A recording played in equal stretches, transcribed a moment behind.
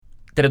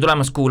tere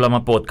tulemast kuulama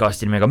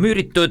podcasti nimega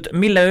Müüritud,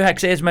 mille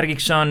üheks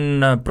eesmärgiks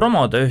on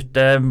promoda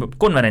ühte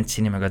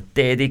konverentsi nimega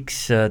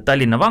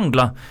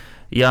TEDxTallinnaVangla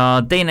ja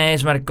teine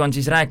eesmärk on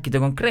siis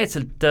rääkida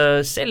konkreetselt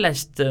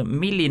sellest,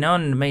 milline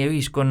on meie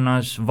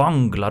ühiskonnas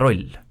vangla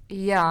roll.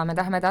 Ja me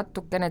tahame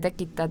natukene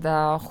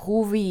tekitada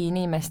huvi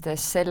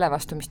inimestes selle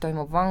vastu, mis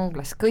toimub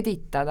vanglas,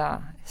 kõditada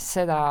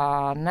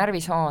seda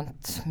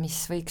närvisoont, mis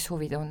võiks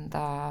huvi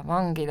tunda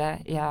vangide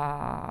ja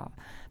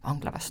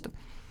vangla vastu.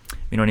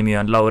 Minu nimi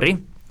on Lauri.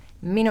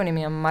 Minu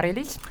nimi on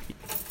Mari-Liis.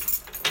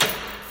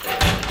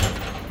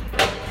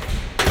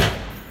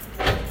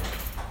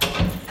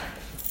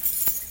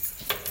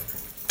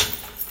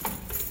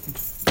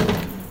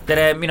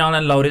 Tere, mina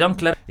olen Lauri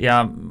Tankler ja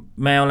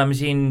me oleme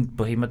siin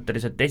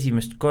põhimõtteliselt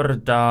esimest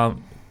korda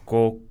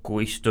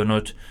kokku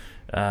istunud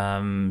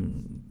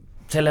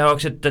selle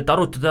jaoks, et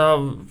arutada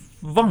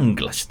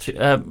vanglast.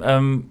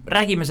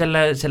 Räägime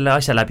selle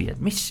asja läbi, et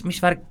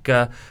mis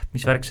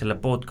värk selle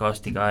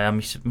podcastiga ja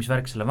mis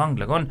värk selle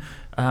vanglaga on.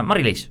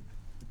 Mari-Liis,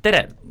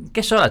 tere,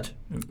 kes sa oled?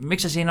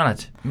 Miks sa siin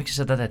oled? Miks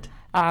sa seda teed?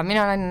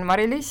 Mina olen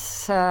Mari-Liis,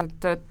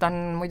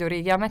 töötan muidu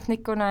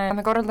riigiametnikuna ja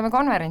me korraldame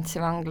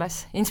konverentsi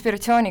vanglas,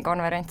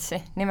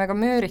 inspiratsioonikonverentsi nimega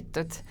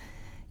Müüritud.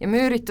 Ja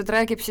Müüritud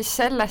räägib siis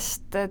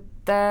sellest,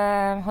 et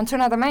on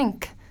sõnade mäng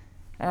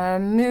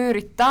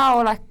müürita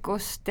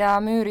olekust ja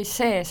müüri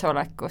sees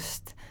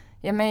olekust.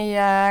 Ja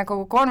meie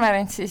kogu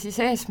konverentsi siis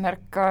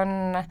eesmärk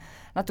on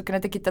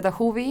natukene tekitada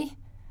huvi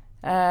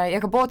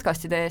ja ka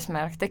podcastide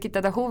eesmärk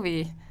tekitada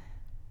huvi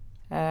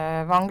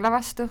vangla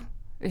vastu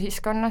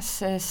ühiskonnas,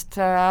 sest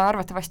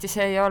arvatavasti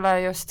see ei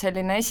ole just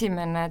selline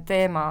esimene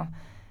teema,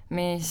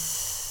 mis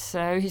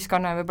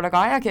ühiskonna võib-olla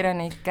ka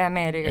ajakirjanike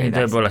meeli ei,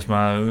 tõepoolest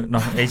ma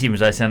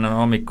esimese asjana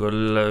hommikul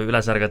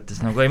üles ärgates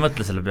nagu ei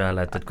mõtle selle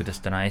peale, et kuidas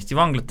täna Eesti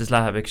vanglates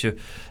läheb, eks ju,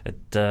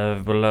 et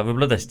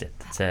võib-olla tõesti,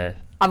 et see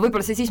aga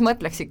võib-olla sa siis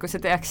mõtleksid, kui sa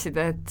teaksid,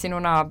 et sinu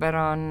naaber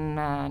on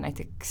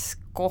näiteks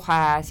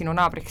kohe, sinu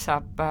naabriks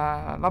saab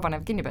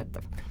vabanev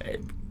kinnipeetav?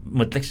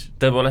 Mõtleks,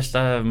 tõepoolest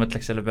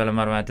mõtleks selle peale,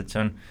 ma arvan, et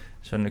see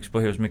on üks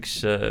põhjus,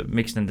 miks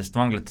nendest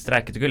vanglatest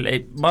rääkida küll.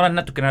 Ei, ma olen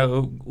natukene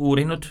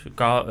uurinud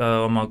ka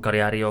oma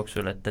karjääri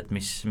jooksul, et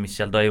mis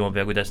seal toimub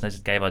ja kuidas need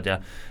käivad ja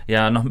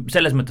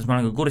selles mõttes ma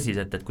olen ka kursis,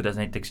 et kuidas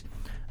näiteks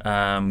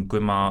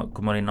kui ma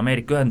olin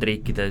Ameerika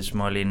Ühendriikides,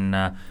 ma olin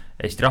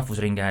Eesti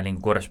Rahvusringhäälingu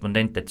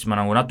korrespondent, et siis ma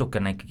nagu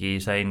natukene ikkagi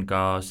sain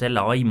ka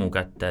selle aimu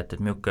kätte, et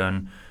milline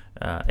on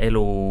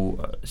elu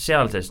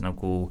sealses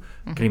nagu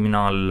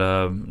kriminaal,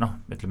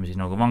 ütleme siis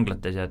nagu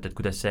vanglates ja et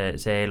kuidas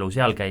see elu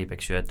seal käib,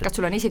 eks ju. Kas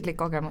sul on isiklik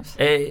kogemus?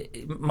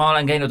 Ma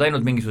olen käinud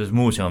ainult mingisuguses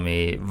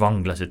muuseumi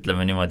vanglas,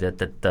 ütleme niimoodi,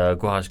 et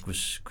kohas,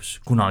 kus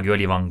kunagi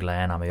oli vangla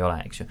ja enam ei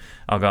ole, eks ju.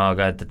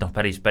 Aga et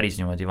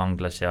päris niimoodi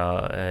vanglas ja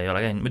ei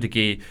ole käinud.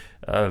 Muidugi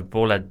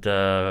pooled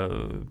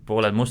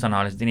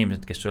mustanahalised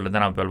inimesed, kes sulle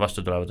tänapäeval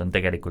vastu tulevad, on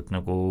tegelikult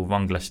nagu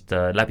vanglast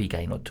läbi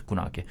käinud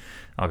kunagi.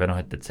 Aga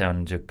et see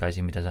on niisugune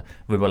asi, mida sa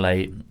võib-olla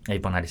ei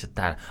pane lihtsalt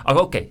tähele.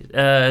 Aga okei,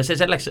 see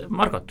selleks,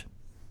 Margot.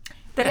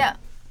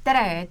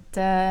 Tere,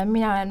 et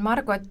mina olen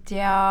Margot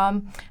ja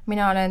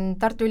mina olen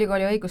Tartu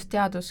Ülikooli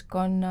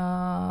õigusteaduskonna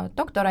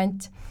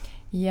doktorant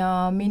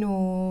ja minu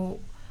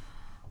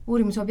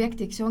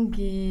uurimusobjektiks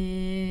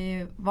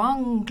ongi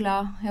vangla,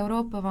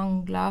 Euroopa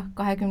vangla,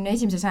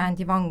 21.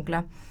 sajandi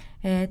vangla.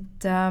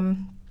 Et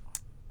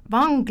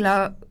vangla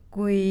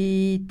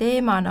kui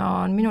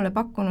teemana on minule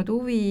pakkunud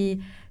huvi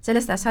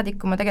sellest ajast saadik,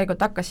 kui ma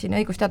tegelikult hakkasin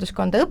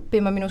õigusteaduskonda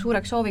õppima, minu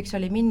suureks sooviks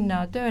oli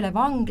minna tööle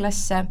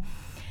vanglasse.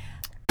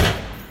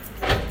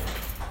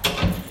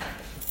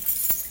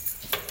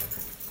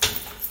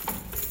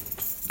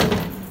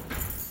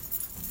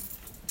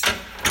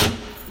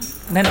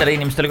 Nendele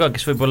inimestele ka,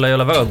 kes võib-olla ei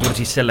ole väga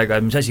kursis sellega,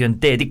 mis asi on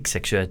TEDx,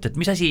 eks ju, et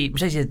mis asi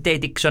see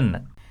TEDx on?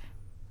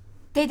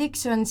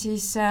 TEDx on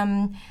siis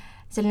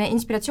selline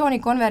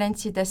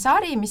inspiratsioonikonverentside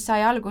sari, mis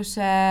sai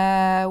alguse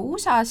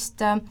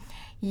USA-st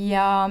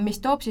ja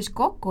mis toob siis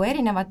kokku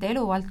erinevate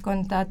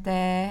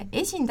eluvaldkondade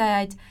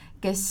esindajaid,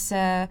 kes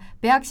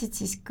peaksid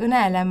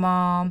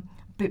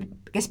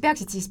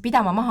siis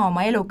pidama maha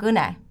oma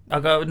elukõne.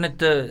 Aga need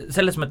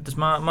selles mõttes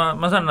ma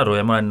saan aru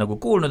ja ma olen nagu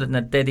kuulnud, et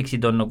need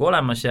TEDxid on nagu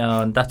olemas ja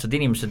on tähtsad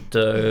inimesed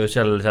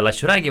seal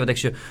asju räägivad,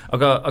 eks ju,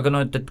 aga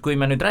et kui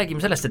me nüüd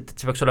räägime sellest, et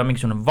see peaks olema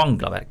mingisugune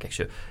vanglavärk,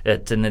 eks ju,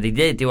 et need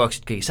ideed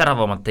jõuaksid kõige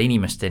säravamate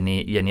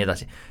inimesteni ja nii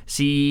edasi,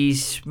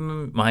 siis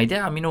ma ei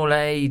tea,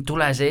 minule ei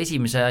tule see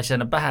esimese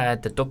asjana pähe,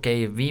 et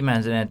okei, viime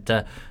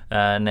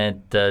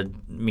need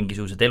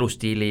mingisugused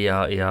elustiili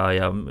ja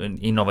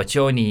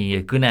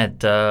innovatsiooni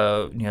kõned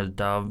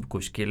nii-öelda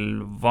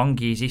kuskil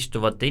vangis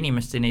istuvate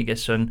inimesteni,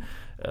 kes on,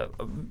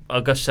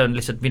 kas see on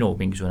lihtsalt minu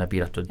mingisugune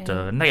piiratud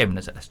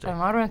nägemine sellest?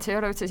 Ma arvan, et see ei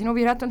ole üldse sinu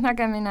piiratud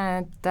nägemine,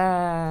 et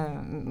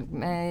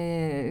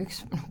üks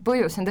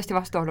põhjus on tõesti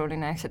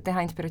vastuoluline, eks, et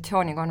teha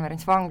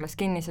inspiratsioonikonverents vanglas,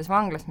 kinnises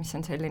vanglas, mis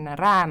on selline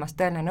räämas,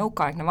 tõeline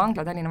nõukaaegne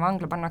vangla, Tallinna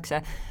vangla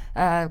pannakse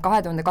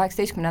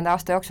 2018.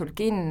 aasta jooksul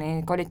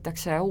kinni,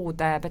 kolitakse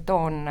uude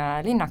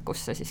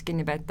betoonlinnakusse siis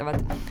kinnipeetavad.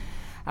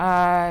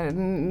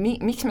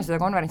 Miks me seda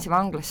konverentsi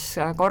vanglas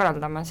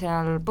korraldame,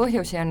 seal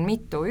põhjusi on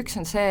mitu, üks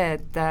on see,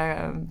 et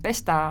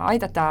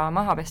aidata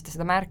maha pesta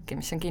seda märki,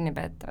 mis on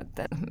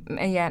kinnipeetavad.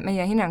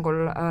 Meie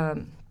hinnangul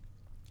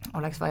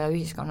oleks vaja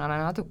ühiskonnale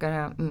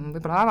natukene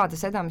võib-olla avada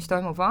seda, mis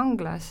toimub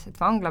vanglas, et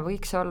vangla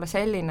võiks olla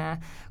selline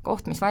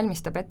koht, mis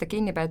valmistab ette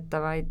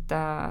kinnipeetavaid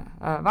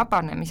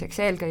vabanemiseks,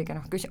 eelkõige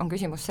on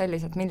küsimus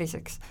sellis, et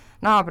milliseks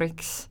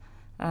naabriks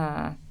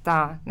ta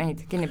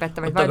neid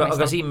kinnipeetavaid valmistab.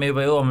 Aga siin me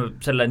juba jõuame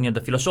selle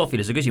nii-öelda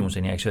filosoofilise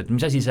küsimuseni, eks ju, et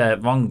mis asi see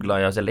vangla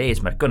ja selle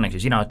eesmärk on, eks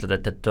ju, sina ütled,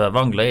 et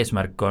vangla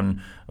eesmärk on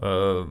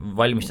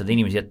valmistada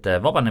inimesi ette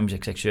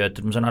vabanemiseks, eks ju,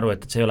 et ma saan aru,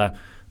 et see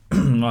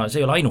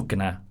ei ole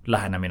ainukene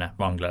lähenemine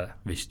vanglale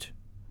vist.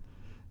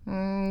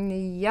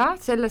 Jah,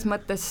 selles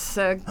mõttes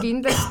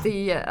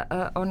kindlasti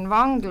on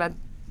vangla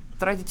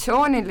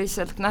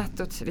traditsiooniliselt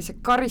nähtud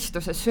sellise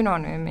karistuse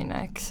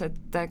sünonüümina, eks,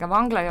 et ega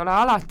vangla ei ole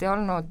alati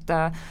olnud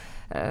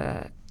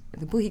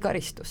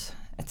põhikaristus,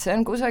 et see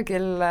on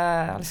kusagil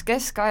alles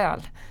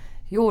keskajal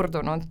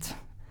juurdunud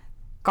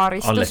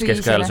alles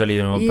keskajal, see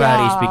oli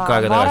päris pikka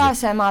aega tagasi.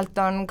 Varasemalt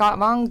on ka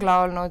vangla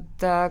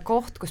olnud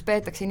koht, kus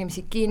peetakse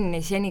inimesi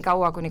kinni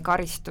senikaua, kuni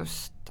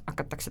karistust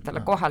hakatakse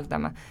talle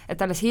kohaldama, et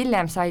alles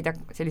hiljem sai ta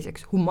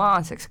selliseks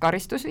humaanseks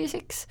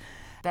karistusviisiks,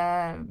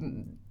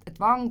 et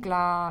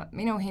vangla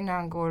minu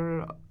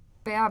hinnangul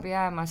peab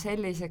jääma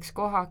selliseks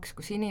kohaks,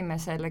 kus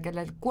inimesele,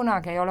 kellel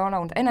kunagi ei ole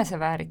olnud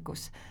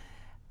eneseväärikus,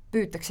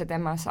 püütakse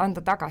temas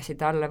anda tagasi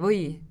talle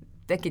või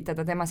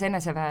tekitada temas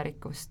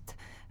eneseväärikust.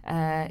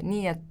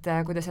 Nii et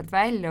kui ta sealt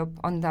väljub,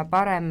 on ta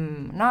parem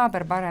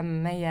naaber, parem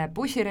meie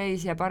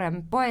bussireisija, parem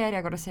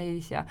poejärjekorras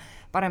seisja,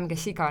 parem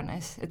kes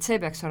iganes, et see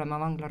peaks olema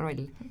vangla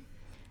roll.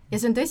 Ja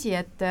see on tõsi,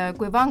 et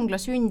kui vangla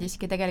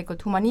sündiski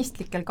tegelikult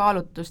humanistlikel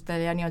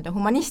kaalutlustel ja nii-öelda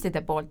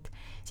humanistide poolt,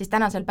 siis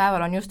tänasel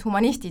päeval on just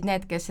humanistid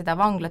need, kes seda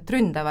vanglat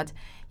ründavad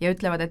ja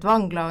ütlevad, et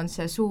vangla on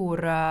see suur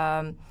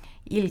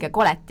ilge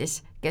koletis,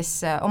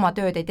 kes oma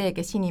tööd ei tee,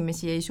 kes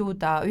inimesi ei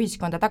suuda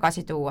ühiskonda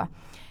tagasi tuua.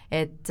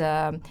 Et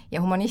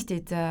ja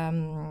humanistid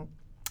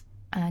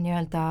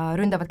nii-öelda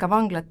ründavad ka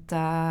vanglat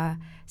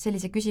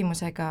sellise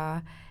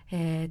küsimusega,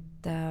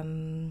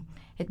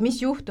 et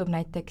mis juhtub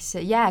näiteks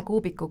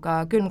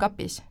jääkuubikuga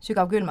külmkapis,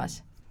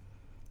 sügavkülmas?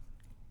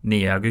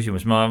 Nii hea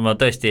küsimus, ma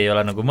tõesti ei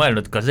ole nagu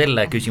mõelnud ka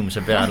selle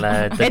küsimuse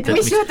peale, et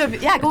mis juhtub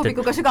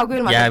jääkuubikuga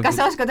sügavkülmas, kas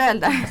sa oskad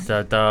öelda?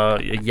 Ta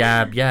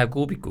jääb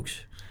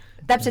jääkuubikuks.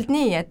 Täpselt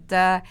nii, et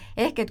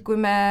ehk et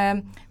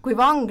kui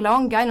vangla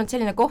ongi ainult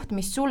selline koht,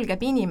 mis sulgeb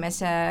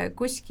inimese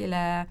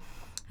kuskile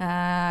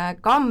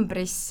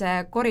kambrisse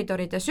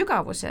koridoride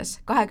sügavuses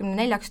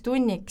 24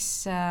 tunniks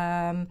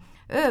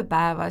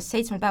ööpäevas,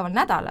 7 päeval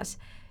nädalas,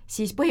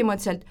 siis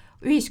põhimõtteliselt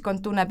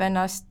ühiskond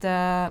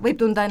võib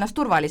tunda ennast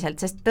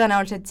turvaliselt, sest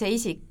tõenäoliselt see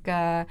isik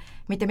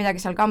mitte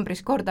midagi seal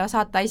kambris korda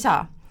saata ei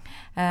saa.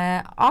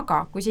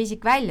 Aga kui see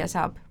isik välja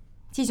saab,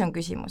 siis on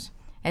küsimus,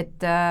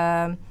 et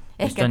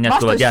ehk et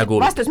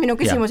vastus minu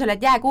küsimusele,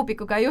 et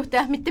jääkuubikuga ei juhtu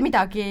mitte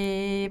midagi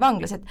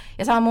vanglas,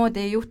 ja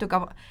samamoodi ei juhtu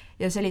ka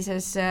ja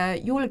sellises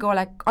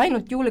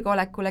ainult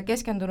julgeolekule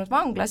keskendunud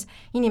vanglas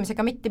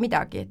inimesega mitte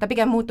midagi, ta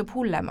pigem muutub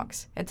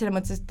hullemaks, et selles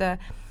mõttes,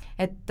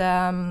 et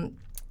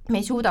me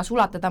ei suuda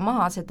sulatada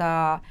maha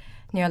seda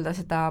nii-öelda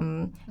seda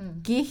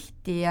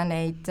kihti ja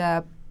neid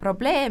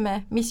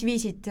probleeme, mis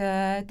viisid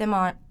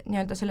tema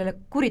nii-öelda sellele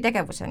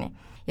kuritegevuseni.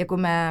 Ja kui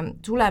me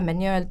sulgeme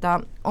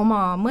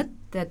oma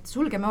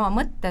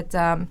mõtted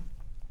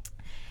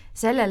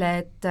sellele,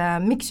 et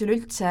miks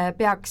üleüldse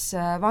peaks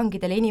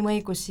vangidele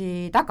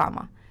inimõigusi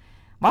tagama.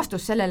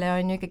 Vastus sellele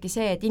on ju ikkagi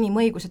see, et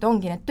inimõigused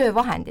ongi need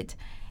töövahendid,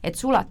 et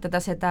sulatada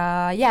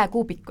seda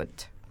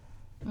jääkuubikut.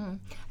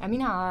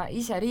 Mina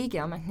ise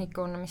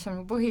riigiametnikuna, mis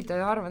on mu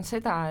põhitöö, arvan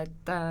seda,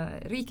 et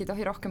riik ei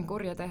tohi rohkem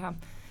kurja teha.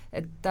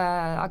 Et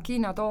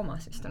Akina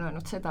Toomas vist on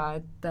öelnud seda,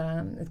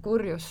 et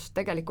kurjus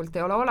tegelikult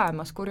ei ole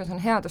olemas, kurjus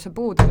on headuse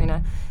puudumine,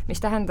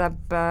 mis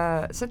tähendab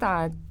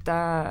seda, et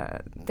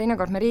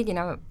teinekord me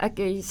riigina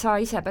äkki ei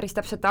saa ise päris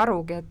täpselt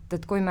arugi,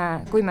 et kui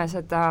me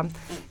seda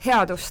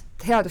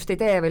headust ei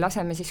tee või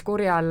laseme siis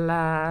kurjal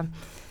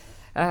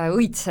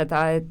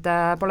õitseda, et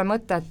pole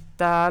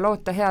mõtet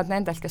loota head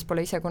nendelt, kes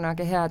pole ise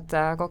kunagi head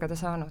kogeda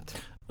saanud.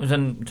 See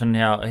on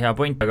hea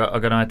point,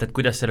 aga no, et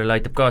kuidas sellele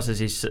aitab kaasa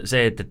siis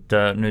see, et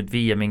nüüd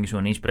viia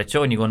mingisugune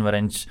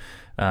inspiratsioonikonverents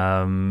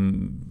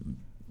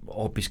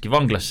hoopiski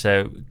vanglasse,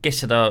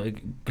 kas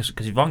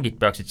siis vangid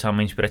peaksid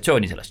saama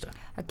inspiratsiooni sellest?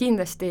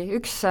 Kindlasti,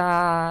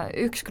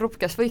 üks grupp,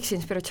 kes võiks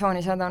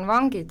inspiratsiooni saada, on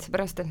vangid,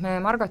 pärast et me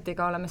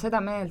Margotiga oleme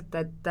seda meelt,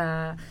 et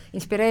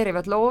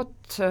inspireerivad lood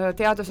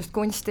teadusest,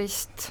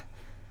 kunstist,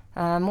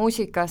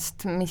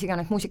 muusikast, mis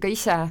iganes muusika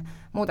ise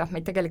muudab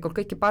meid tegelikult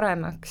kõiki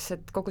paremaks,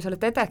 et kogu selle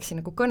TEDxi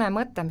nagu kõne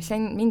mõte, mis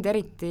mind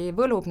eriti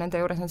võlub nende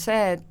juures, on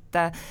see, et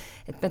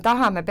me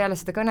tahame peale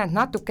seda kõnet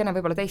natukene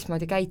võib-olla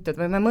teistmoodi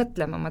käituda või me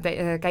mõtleme oma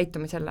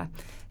käitumisele.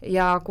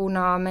 Ja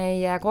kuna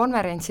meie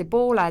konverentsi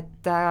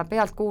pooled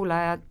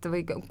pealtkuulajad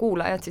või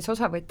kuulajad, siis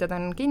osavõtjad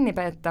on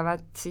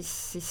kinnipeetavad, siis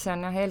see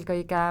on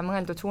eelkõige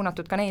mõeldud,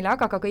 suunatud ka neile,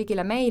 aga ka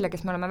kõigile meile,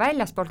 kes me oleme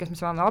väljaspool, kes me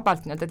saame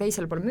vabalt nii-öelda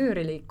teisel pool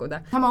müüri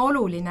liikuda. Sama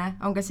oluline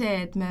on ka see,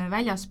 et me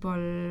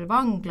väljaspool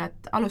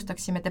vanglat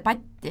alustaksime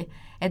debatti,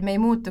 et me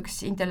ei muutuks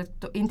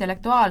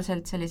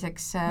intellektuaalselt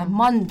selliseks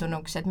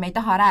mandunuks, et me ei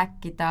taha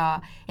rääkida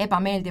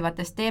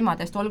ebameeldivatest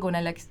teemadest,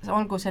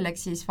 olgu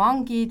selleks siis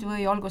vangid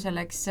või olgu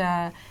selleks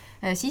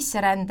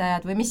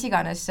sisserändajad või mis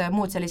iganes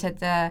muud sellised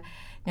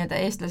nii-öelda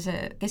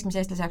keskmise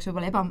eestlase jaoks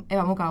võib-olla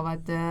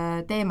ebamugavad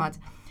teemad.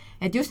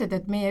 Et just,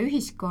 et meie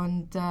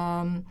ühiskond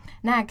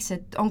näeks,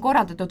 et on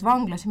korraldatud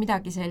vanglas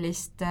midagi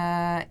sellist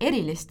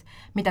erilist,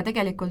 mida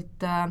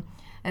tegelikult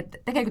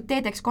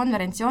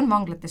TEDx-konverentsi on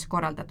vanglates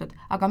korraldatud,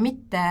 aga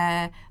mitte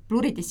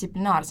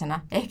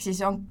pluridistsiplinaarsena, ehk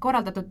siis on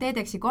korraldatud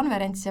TEDxi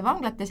konverentse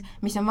vanglates,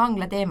 mis on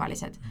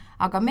vanglateemalised.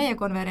 Aga meie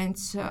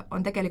konverents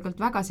on tegelikult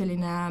väga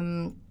selline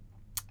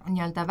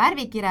nii-öelda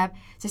värvikirev,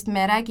 sest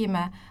me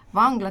räägime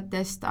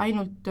vanglatest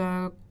ainult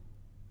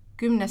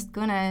 10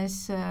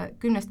 kõnest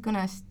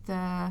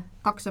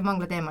 2 on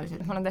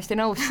vanglateemalised. Ma olen täiesti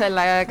nõus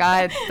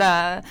sellega,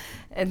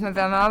 et me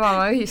peame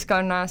avama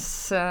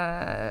ühiskonnas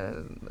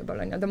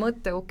võib-olla nii-öelda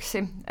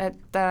mõtteuksi,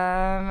 et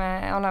me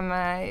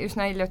oleme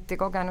üsna hiljuti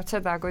kogenud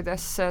seda,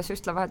 kuidas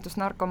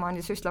süstlavahetus narkomaani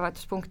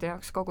süstlavahetuspunkti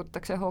jaoks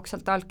kogutakse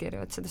hoogsalt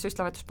allkirju, et seda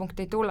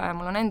süstlavahetuspunkti ei tule ja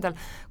mul on endal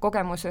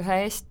kogemus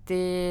ühe Eesti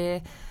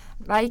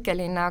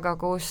väikelinnaga,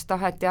 kus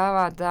taheti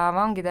avada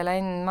vangidele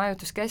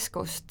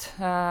majutuskeskust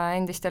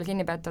endistele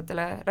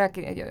kinnipeetavatele,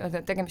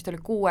 tegemist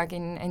oli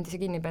 6 endise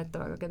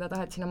kinnipeetavaga, keda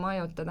taheti sinna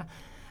majutada.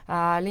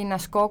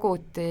 Linnas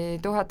koguti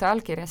 1000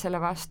 allkirja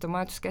selle vastu,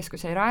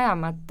 majutuskeskus jäi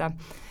rajamata,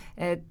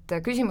 et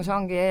küsimus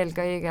ongi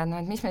eelkõige,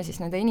 et mis me siis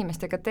nende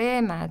inimestega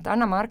teeme, et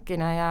Anna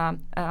Markina ja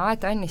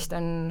Aet Annist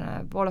on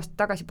pool aastat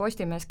tagasi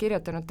Postimehes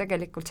kirjutanud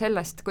tegelikult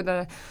sellest,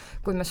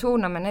 kui me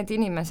suuname need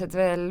inimesed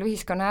veel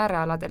ühiskonna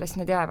äärealadele, siis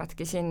need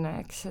jäävadki sinna,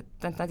 eks,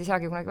 et nad ei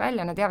saagi kunagi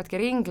välja, nad jäävadki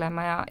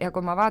ringlema ja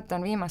kui ma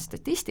vaatan viimast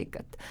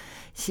statistikat,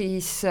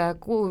 siis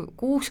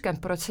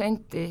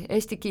 60%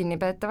 Eesti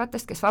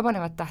kinnipeetavatest, kes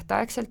vabanevad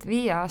tähtaegselt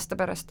 5 aasta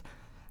pärast,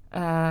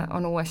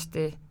 on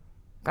uuesti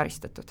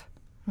karistatud.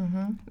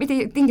 Mitte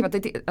tingimata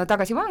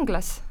tagasi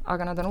vanglas,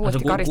 aga nad on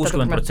uuesti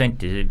karistatud.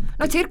 60%?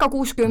 No circa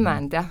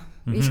 60, jah,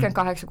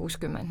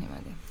 58-60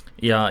 niimoodi.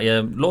 Ja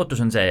lootus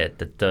on see,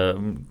 et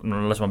no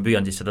las ma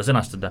püüan siis seda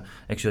sõnastada,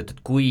 eks ju, et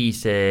kui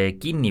see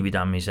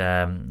kinnipidamise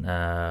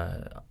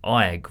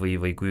aeg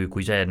või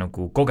kui see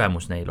nagu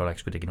kogemus neil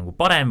oleks kuidagi nagu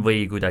parem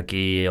või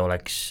kuidagi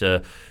oleks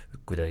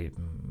kuidagi,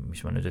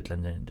 mis ma nüüd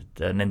ütlen,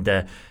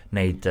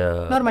 neid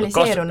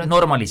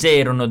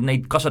normaliseerunud,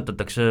 neid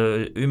kasvatatakse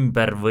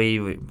ümber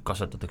või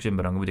kasvatatakse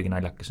ümber on muidugi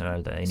naljakas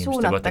öelda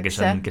inimeste kohta, kes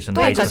on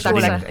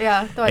täiskasvanud,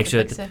 eks ju,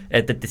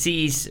 et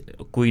siis,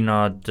 kui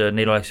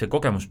neil oleks see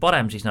kogemus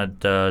parem, siis nad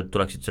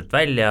tuleksid sealt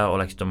välja,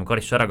 oleksid oma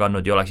karistuse ära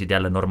kandnud ja oleksid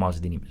jälle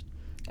normaalsed inimesed.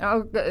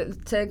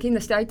 See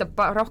kindlasti aitab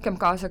rohkem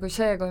kaasa kui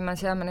see, kui me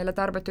seame neile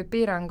tarbetuid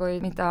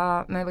piiranguid,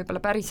 mida me võib-olla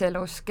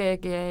päriselus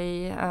keegi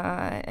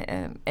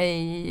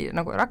ei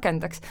nagu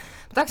rakendaks.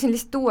 Ma tahaksin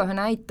lihtsalt tuua ühe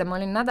näite, ma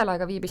olin nädal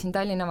aega viibisin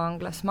Tallinna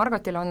vanglas,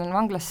 Margotil on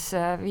vanglas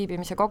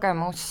viibimise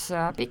kogemus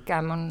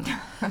pikem, on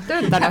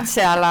töötanud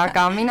seal,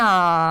 aga mina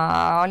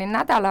olin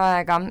nädal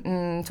aega,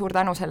 suur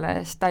tänu selle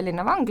eest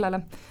Tallinna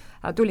vanglale,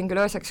 tulin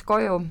küll ööseks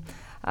koju,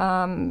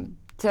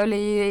 see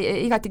oli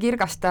igati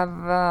kirgastav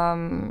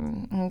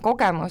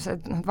kogemus,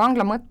 et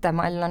vangla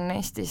mõttemall on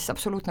Eestis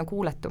absoluutne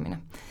kuuletumine.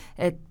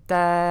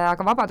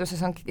 Aga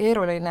vabaduses on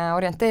keeruline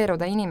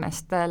orienteeruda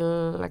inimestel,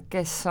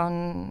 kes on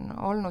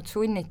olnud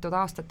sunnitud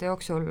aastate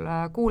jooksul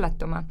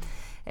kuuletuma.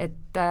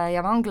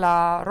 Ja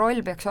vangla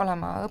roll peaks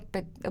olema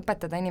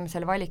õpetada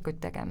inimesele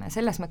valikuid tegema ja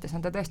selles mõttes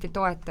on ta tõesti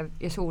toetav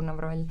ja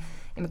suunav roll.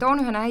 Ja ma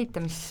toon ühe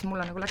näite, mis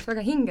mulle nagu läks väga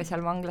hinge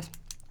seal vanglas.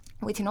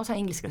 Võtsin osa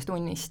ingliskeele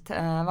tunnist,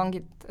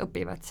 vangid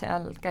õpivad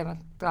seal,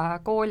 käivad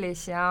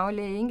koolis ja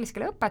oli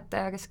ingliskeele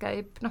õpetaja, kes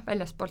käib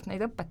väljaspoolt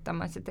neid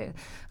õpetamas ja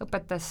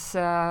õpetas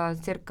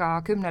circa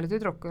 10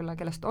 tüdrukule,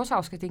 kellest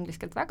osa oskad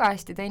ingliskeelt väga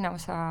hästi, teine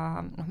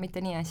osa mitte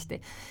nii hästi.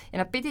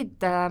 Ja nad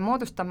pidid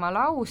moodustama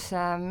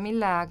lause,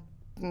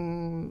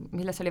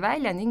 milles oli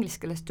väljend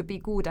ingliskeeles to be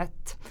good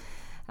at.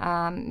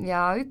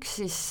 Ja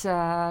üks siis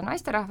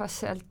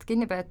naisterahvas sealt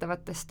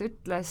kinnipeetavatest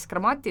ütles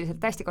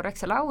grammatiliselt täiesti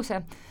korrektse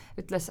lause,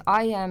 ütles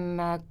I am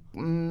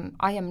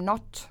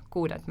not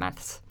good at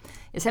maths.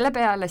 Ja selle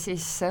peale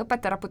siis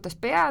õpetaja raputas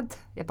pead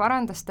ja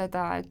parandas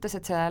teda, ütles,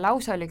 et see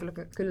lause oli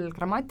küll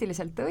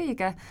grammatiliselt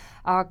õige,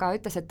 aga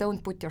ütles, et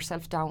don't put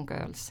yourself down,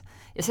 girls.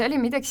 Ja see oli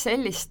midagi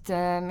sellist,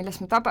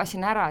 millest ma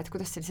tabasin ära, et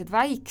kuidas sellised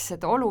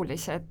väiksed,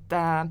 olulised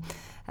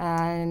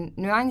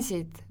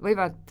nüansid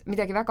võivad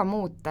midagi väga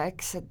muuta,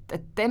 eks,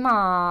 et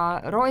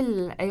tema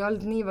roll ei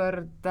olnud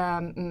niivõrd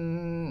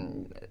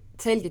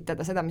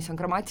selgitada seda, mis on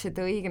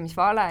grammatiliselt õige, mis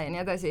vale ja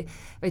nii edasi,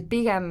 vaid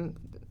pigem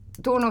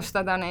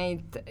tunnustada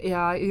neid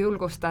ja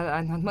julgustada,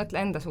 et nad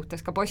mõtle enda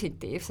suhtes ka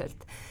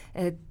positiivselt.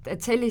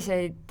 Et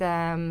selliseid,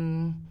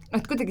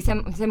 kuidagi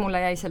see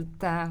mulle jäi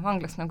sealt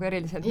vanglast nagu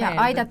eriliselt ja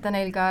meelde. aidata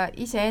neil ka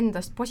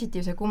iseendast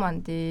positiivse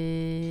kumandi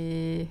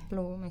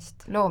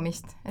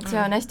loomist. Et see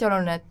on hästi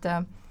oluline,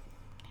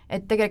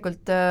 et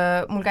tegelikult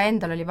mul ka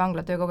endal oli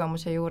vangla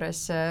töökogemuse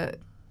juures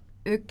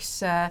üks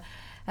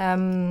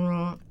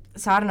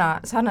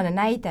sarnane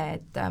näide,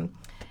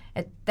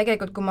 et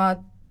tegelikult kui ma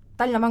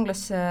Tallinna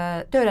vanglas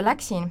tööle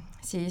läksin,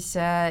 siis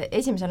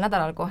esimesel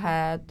nädalal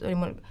kohe tuli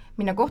mul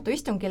minna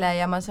kohtuistungile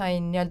ja ma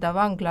sain nii-öelda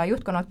vangla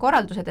juhtkonnalt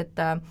korraldused, et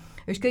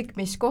ükskõik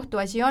mis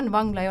kohtuasi on,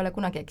 vangla ei ole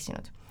kunagi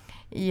eksinud.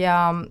 Ja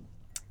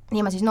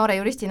nii ma siis noore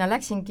juristina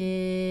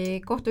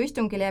läksingi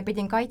kohtuistungile ja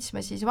pidin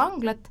kaitsma siis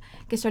vanglat,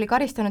 kes oli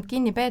karistanud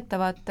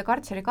kinnipeetavat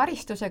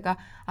kartserikaristusega,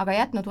 aga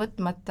jätnud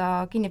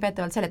võtmata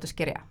kinnipeetavalt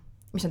seletuskirja,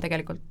 mis on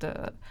tegelikult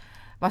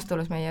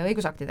vastuolus meie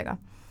õigusaktidega.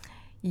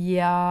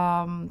 Ja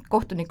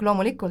kohtunik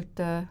loomulikult,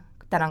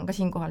 tänan ka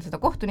siinkohal seda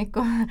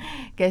kohtunikku,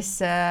 kes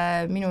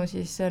minu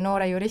siis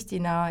noore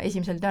juristina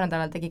esimesel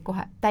töönädalal tegi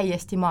kohe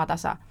täiesti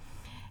maatasa.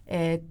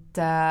 Et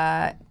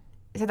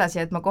sedasi,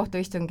 et ma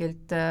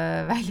kohtuistungilt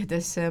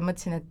väljudes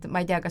mõtlesin, et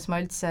ma ei tea, kas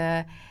ma üldse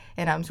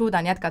enam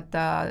suudan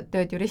jätkata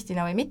tööd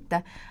juristina või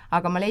mitte,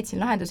 aga ma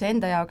leidsin lahenduse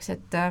enda jaoks,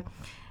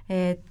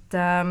 et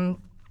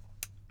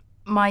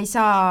ma ei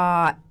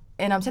saa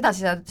enam seda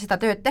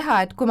tööd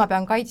teha, et kui ma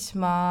pean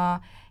kaitsma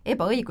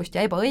ebaõigust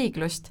ja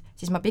ebaõiglust,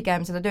 siis ma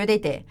pigem seda tööd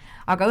ei tee.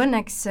 Aga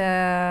õnneks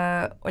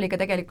oli ka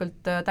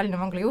tegelikult Tallinna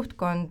vangla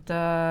juhtkond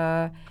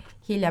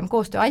hiljem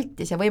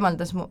koostööaltis ja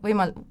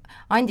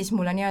andis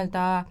mulle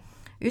nii-öelda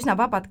üsna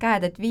vabad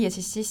käed, et viia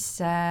siis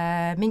sisse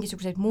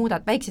mingisuguseid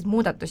väikseid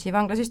muudatusi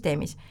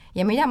vanglasüsteemis.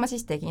 Ja mida ma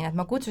siis tegin, et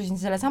ma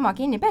kutsusin selle sama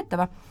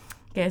kinnipeetava,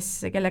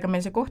 kellega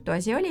meil see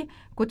kohtuasi oli,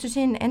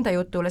 kutsusin enda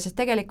jutule, sest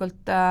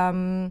tegelikult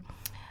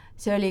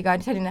see oli ka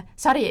selline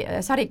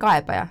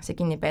sarikaebaja, see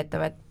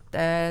kinnipeetav, et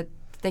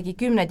tegi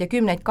kümneid ja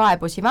kümneid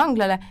kaebusi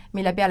vanglale,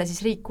 mille peale siis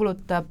riik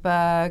kulutab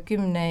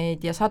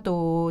kümneid ja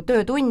sadu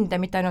töötunde,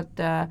 mitte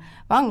ainult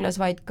vanglas,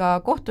 vaid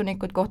ka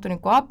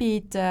kohtuniku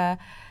abid,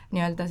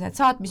 nii-öelda need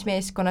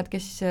saatmismeeskonnad,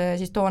 kes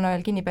siis toona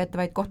veel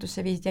kinnipeetavaid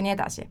kohtusse viisid ja nii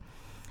edasi.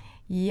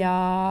 Ja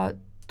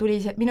tuli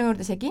minu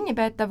juurde see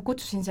kinnipeetav,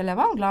 kutsusin selle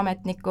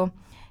vanglaametniku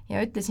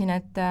ja ütlesin,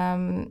 et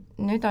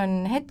nüüd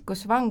on hetk,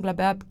 kus vangla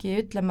peabki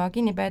ütlema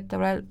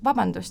kinnipeetavale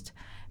vabandust,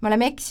 me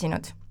oleme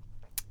eksinud.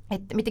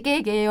 Et mitte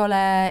keegi ei ole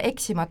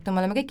eksimatu, me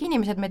oleme kõik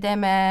inimesed, me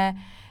teeme,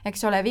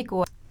 eks ole,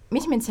 vigu.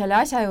 Mis mind selle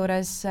asja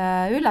juures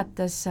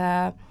üllatas,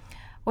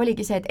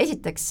 oligi see, et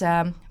esiteks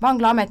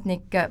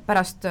vanglaametnik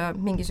pärast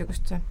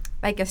mingisugust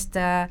väikest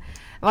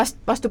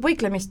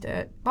vastupuiklemist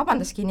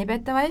vabandas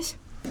kinnipeetava ees,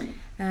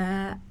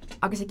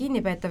 aga see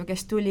kinnipeetav,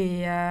 kes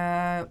tuli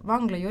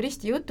vangla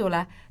juristi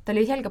jutule, ta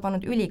oli selga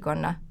pannud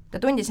ülikonna,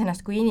 ta tundis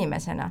ennast kui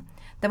inimesena.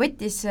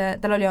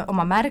 Tal oli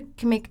oma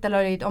märkmik, tal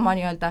olid oma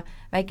nii-öelda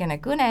väikene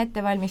kõne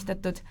ette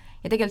valmistatud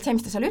ja tegelikult see,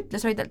 mis ta seal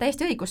ütles, oli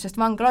täiesti õigus, sest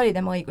vangla oli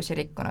tema õigusi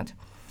rikkunud.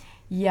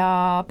 Ja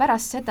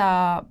pärast seda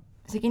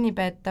see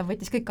kinnipeetav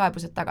võttis kõik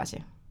kaebused tagasi,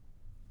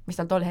 mis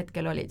tal tol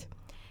hetkel olid.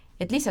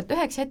 Et lihtsalt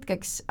üheks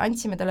hetkeks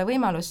andsime talle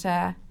võimaluse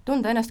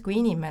tunda ennast kui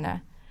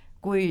inimene,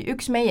 kui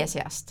üks meie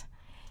seast.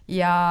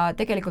 Ja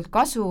tegelikult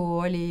kasu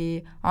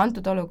oli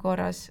antud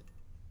olukorras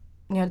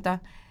nii-öelda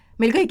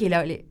meil kõigile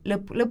oli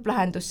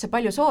lõpplahendus see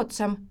palju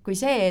soodsam kui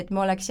see, et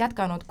me oleks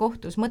jätkanud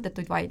kohtus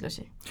mõttetuid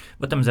vaidlusi.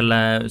 Võtame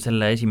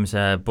selle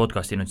esimese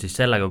podcasti nüüd siis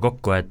sellega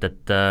kokku, et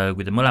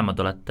kui te mõlemad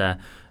olete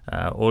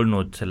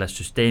olnud selles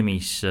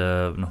süsteemis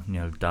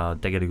nii-öelda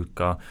tegelikult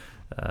ka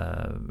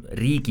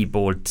riigi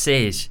poolt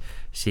sees,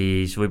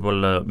 siis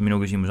võib-olla minu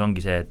küsimus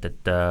ongi see,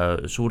 et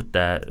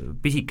suurte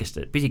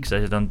pisikesed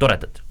asjad on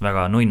toredad,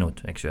 väga nunnud,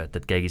 eks ju,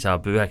 et keegi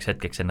saab üheks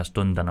hetkeks ennast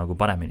tunda nagu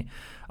paremini.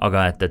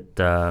 Aga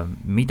et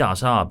mida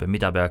saab ja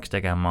mida peaks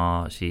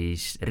tegema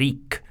siis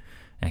riik,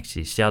 ehk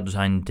siis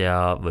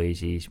seadusandja või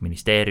siis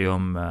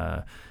ministeerium,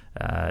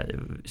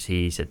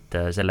 siis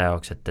et selle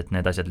jaoks, et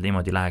need asjad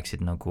niimoodi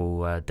läheksid,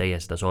 nagu teie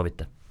seda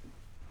soovite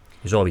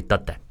ja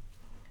soovitate?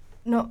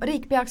 No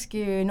riik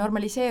peakski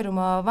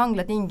normaliseeruma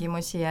vangla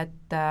tingimusi,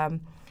 et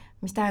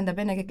mis tähendab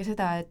ennekõike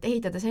seda, et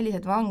ehitada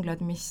sellised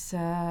vanglad, mis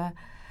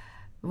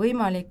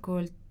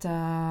võimalikult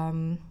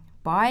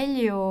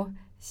palju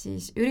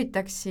siis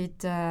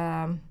üritaksid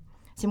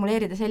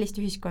simuleerida sellist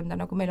ühiskonda,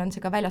 nagu meil on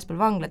see ka väljaspool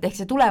vanglat, ehk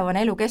see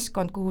tulevane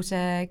elukeskkond, kuhu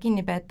see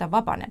kinnipeetav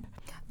vabaneb.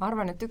 Ma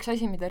arvan, et üks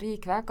asi, mida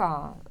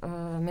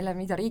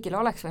mida riigil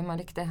oleks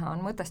võimalik teha,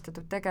 on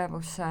mõtestatud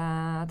tegevuse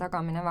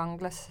tagamine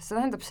vanglas. See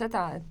tähendab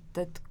seda,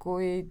 et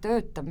kui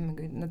töötab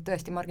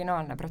tõesti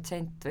marginaalne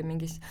protsent või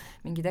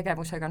mingi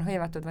tegevusega on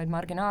hõivatud vaid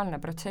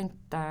marginaalne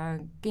protsent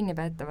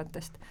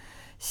kinnipeetavatest,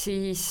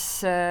 siis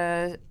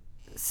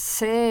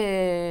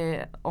see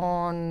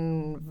on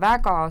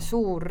väga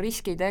suur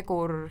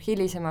riskitegur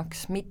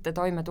hilisemaks mitte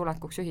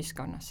toimetulekuks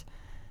ühiskonnas.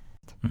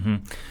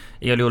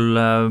 Igal juhul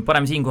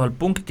paneme siinkohal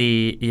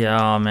punkti ja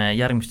me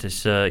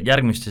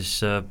järgmistes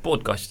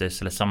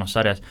podcastides selles samas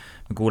sarjas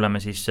me kuuleme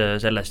siis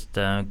sellest,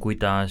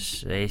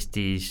 kuidas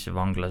Eestis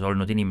vanglas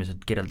olnud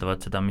inimesed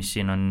kirjeldavad seda, mis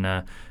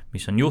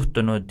on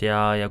juhtunud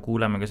ja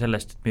kuuleme ka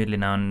sellest, et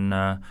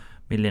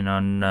milline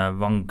on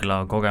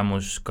vangla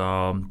kogemus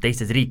ka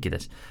teistes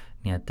riikides.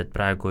 Nii et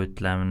praegu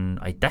ütlen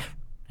aitäh,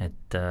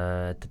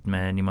 et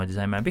me niimoodi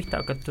saime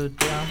pihta hakatud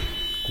ja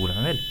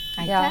kuuleme veel.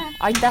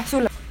 Aitäh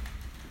sulle!